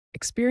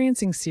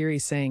Experiencing Siri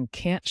saying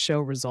can't show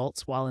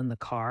results while in the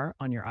car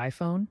on your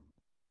iPhone?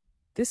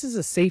 This is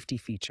a safety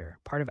feature,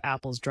 part of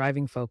Apple's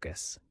driving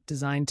focus,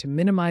 designed to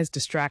minimize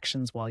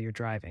distractions while you're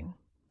driving.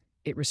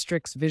 It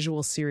restricts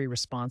visual Siri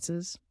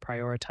responses,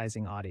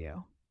 prioritizing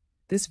audio.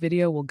 This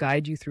video will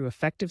guide you through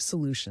effective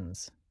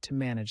solutions to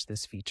manage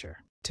this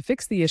feature. To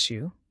fix the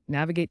issue,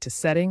 navigate to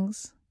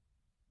Settings,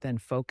 then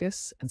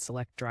Focus, and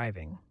select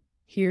Driving.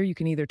 Here, you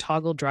can either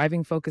toggle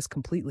driving focus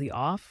completely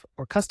off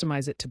or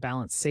customize it to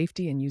balance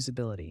safety and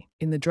usability.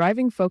 In the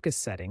driving focus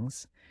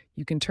settings,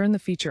 you can turn the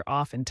feature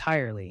off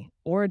entirely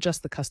or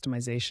adjust the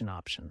customization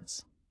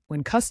options.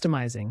 When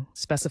customizing,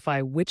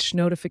 specify which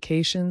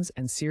notifications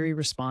and Siri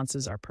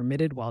responses are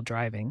permitted while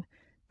driving,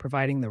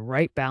 providing the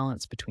right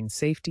balance between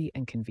safety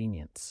and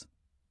convenience.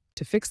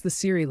 To fix the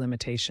Siri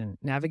limitation,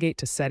 navigate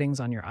to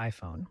Settings on your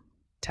iPhone.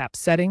 Tap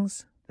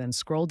Settings, then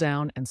scroll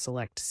down and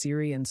select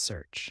Siri and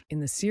Search.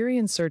 In the Siri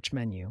and Search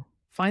menu,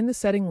 find the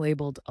setting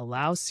labeled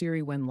Allow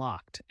Siri when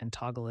locked and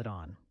toggle it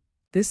on.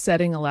 This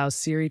setting allows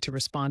Siri to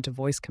respond to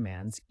voice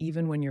commands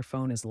even when your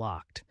phone is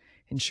locked,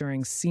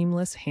 ensuring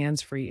seamless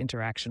hands-free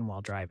interaction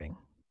while driving.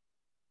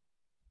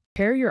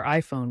 Pair your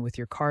iPhone with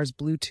your car's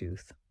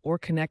Bluetooth or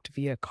connect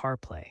via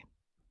CarPlay.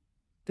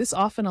 This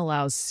often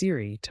allows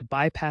Siri to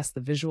bypass the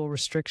visual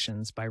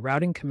restrictions by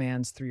routing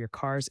commands through your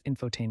car's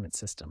infotainment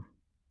system.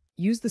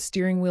 Use the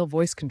steering wheel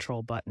voice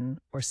control button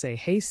or say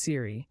 "Hey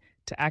Siri"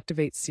 to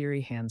activate Siri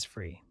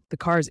hands-free. The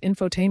car's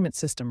infotainment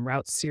system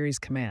routes Siri's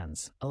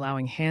commands,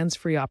 allowing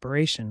hands-free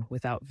operation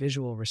without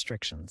visual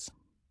restrictions.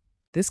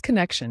 This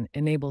connection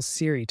enables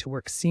Siri to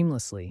work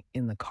seamlessly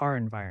in the car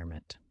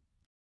environment.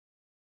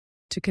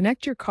 To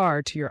connect your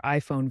car to your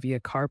iPhone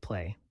via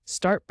CarPlay,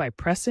 start by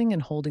pressing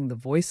and holding the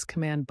voice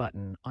command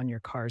button on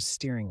your car's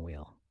steering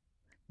wheel.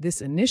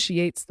 This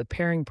initiates the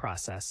pairing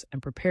process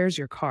and prepares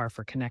your car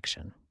for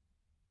connection.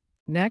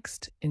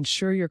 Next,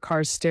 ensure your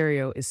car's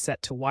stereo is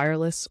set to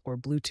wireless or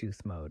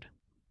Bluetooth mode.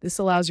 This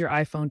allows your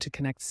iPhone to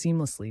connect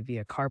seamlessly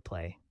via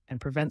CarPlay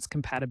and prevents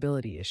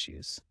compatibility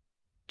issues.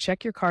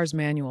 Check your car's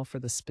manual for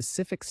the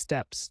specific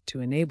steps to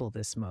enable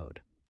this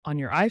mode. On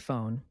your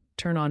iPhone,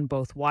 turn on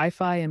both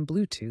Wi-Fi and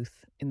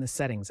Bluetooth in the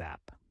Settings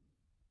app.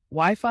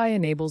 Wi-Fi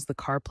enables the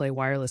CarPlay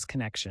wireless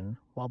connection,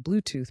 while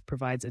Bluetooth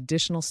provides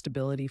additional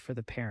stability for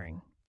the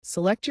pairing.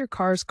 Select your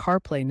car's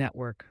CarPlay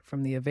network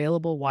from the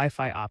available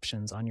Wi-Fi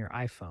options on your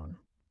iPhone.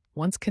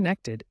 Once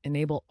connected,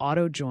 enable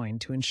Auto Join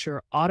to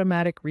ensure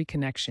automatic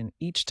reconnection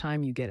each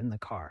time you get in the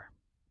car.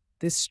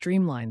 This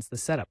streamlines the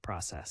setup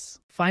process.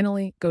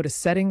 Finally, go to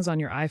Settings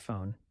on your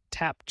iPhone,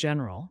 tap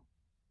General,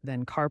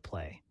 then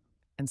CarPlay,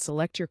 and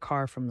select your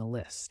car from the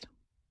list.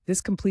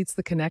 This completes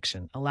the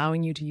connection,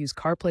 allowing you to use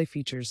CarPlay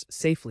features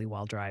safely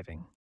while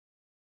driving.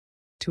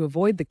 To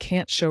avoid the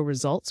 "can't show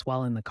results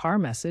while in the car"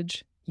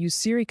 message, use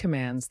Siri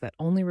commands that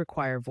only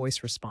require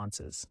voice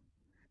responses.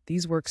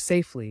 These work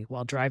safely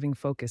while driving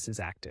focus is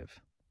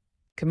active.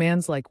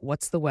 Commands like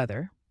 "What's the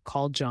weather?",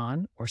 "Call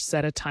John," or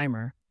 "Set a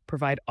timer"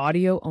 provide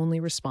audio-only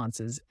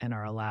responses and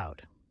are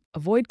allowed.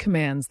 Avoid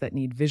commands that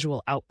need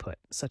visual output,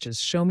 such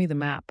as "Show me the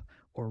map"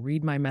 or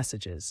 "Read my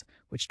messages,"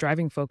 which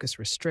driving focus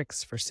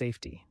restricts for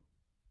safety.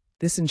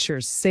 This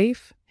ensures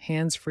safe,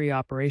 hands-free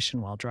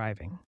operation while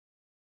driving.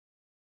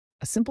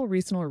 A simple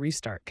reset or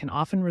restart can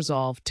often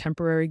resolve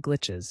temporary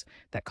glitches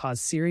that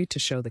cause Siri to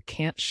show the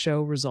 "can't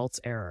show results"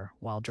 error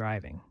while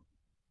driving.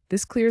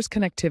 This clears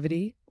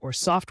connectivity or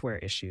software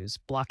issues,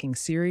 blocking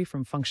Siri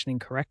from functioning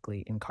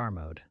correctly in car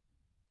mode.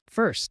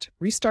 First,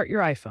 restart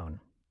your iPhone.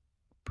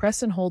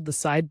 Press and hold the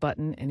side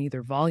button and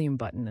either volume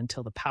button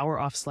until the power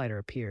off slider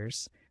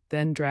appears,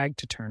 then drag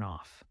to turn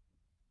off.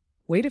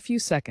 Wait a few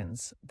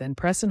seconds, then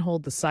press and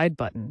hold the side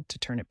button to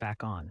turn it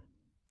back on.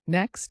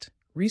 Next,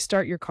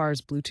 restart your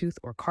car's Bluetooth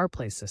or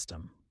CarPlay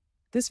system.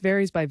 This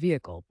varies by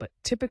vehicle, but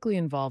typically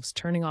involves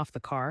turning off the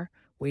car,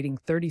 waiting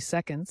 30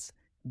 seconds,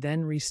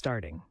 then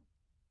restarting.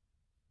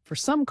 For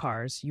some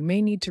cars, you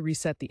may need to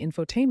reset the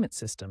infotainment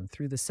system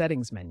through the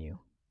Settings menu.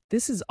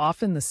 This is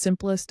often the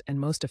simplest and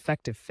most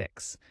effective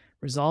fix,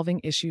 resolving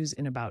issues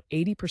in about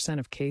 80%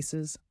 of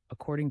cases,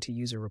 according to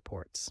user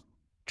reports.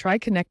 Try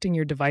connecting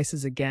your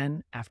devices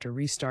again after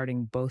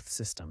restarting both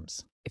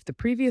systems. If the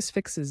previous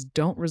fixes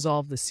don't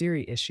resolve the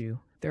Siri issue,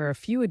 there are a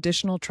few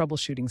additional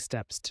troubleshooting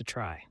steps to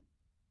try.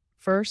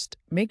 First,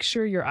 make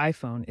sure your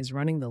iPhone is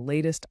running the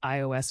latest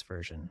iOS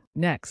version.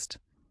 Next,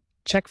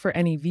 check for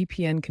any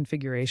VPN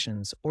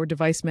configurations or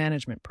device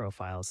management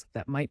profiles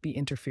that might be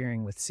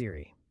interfering with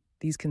Siri.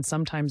 These can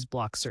sometimes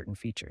block certain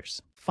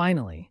features.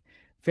 Finally,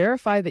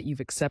 verify that you've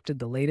accepted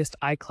the latest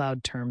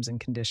iCloud terms and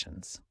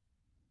conditions.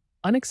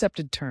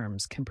 Unaccepted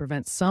terms can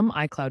prevent some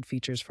iCloud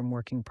features from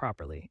working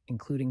properly,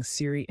 including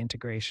Siri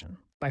integration.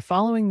 By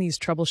following these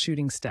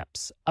troubleshooting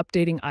steps,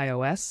 updating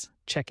iOS,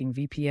 checking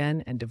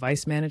VPN and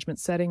device management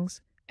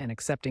settings, and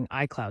accepting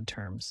iCloud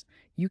terms,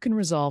 you can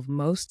resolve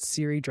most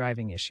Siri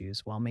driving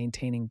issues while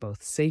maintaining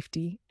both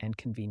safety and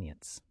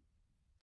convenience.